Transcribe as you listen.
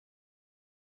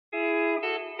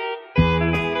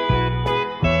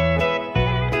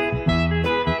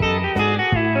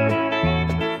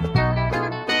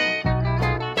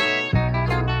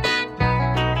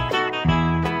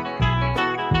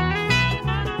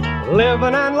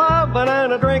Living and loving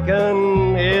and a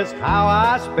drinking is how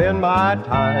I spend my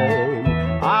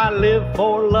time. I live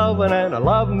for loving and I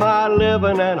love my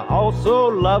living and I also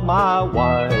love my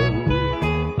wine.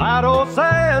 That old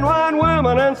saying, wine,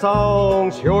 women, and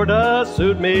songs sure does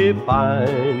suit me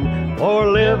fine. For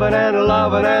living and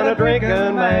loving and a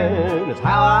drinking, man, is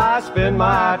how I spend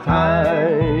my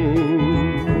time.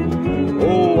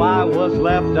 Oh, I was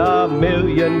left $1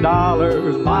 million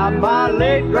by my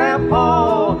late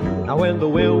grandpa. Now when the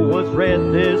will was read,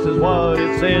 this is what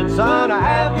it said: son,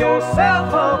 have yourself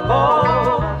a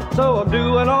ball. So I'm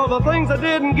doing all the things I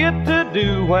didn't get to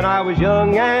do when I was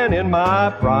young and in my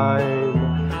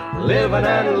prime. Living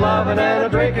and loving and a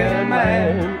drinking,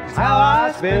 man, is how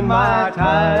I spend my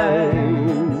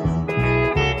time.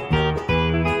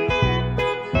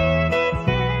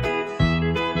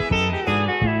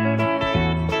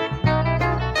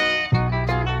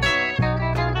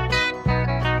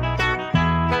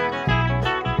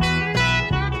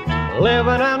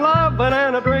 Living and loving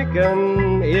and a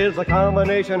drinking is a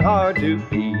combination hard to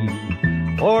beat.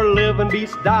 For living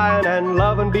beats dying and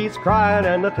loving beats crying,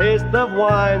 and the taste of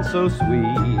wine so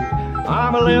sweet.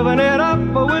 I'm living it up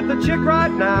with the chick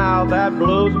right now that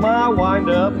blows my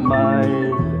wind-up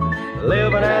mind.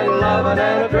 Living and loving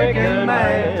and a drinking,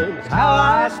 man, is how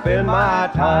I spend my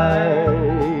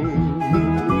time.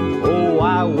 Oh,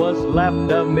 I was left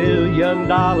 $1 million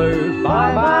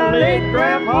by my late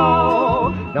grandpa.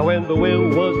 Now when the will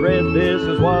was read, this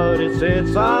is what it said: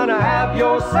 son, have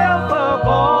yourself a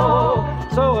ball.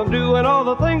 So I'm doing all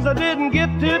the things I didn't get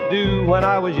to do when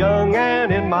I was young and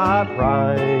in my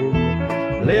prime.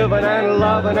 Living and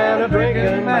loving and a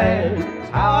drinking, man, is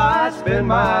how I spend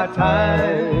my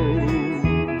time.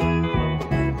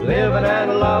 Living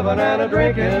and loving and a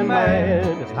drinking, man,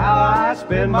 is how I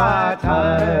spend my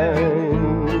time.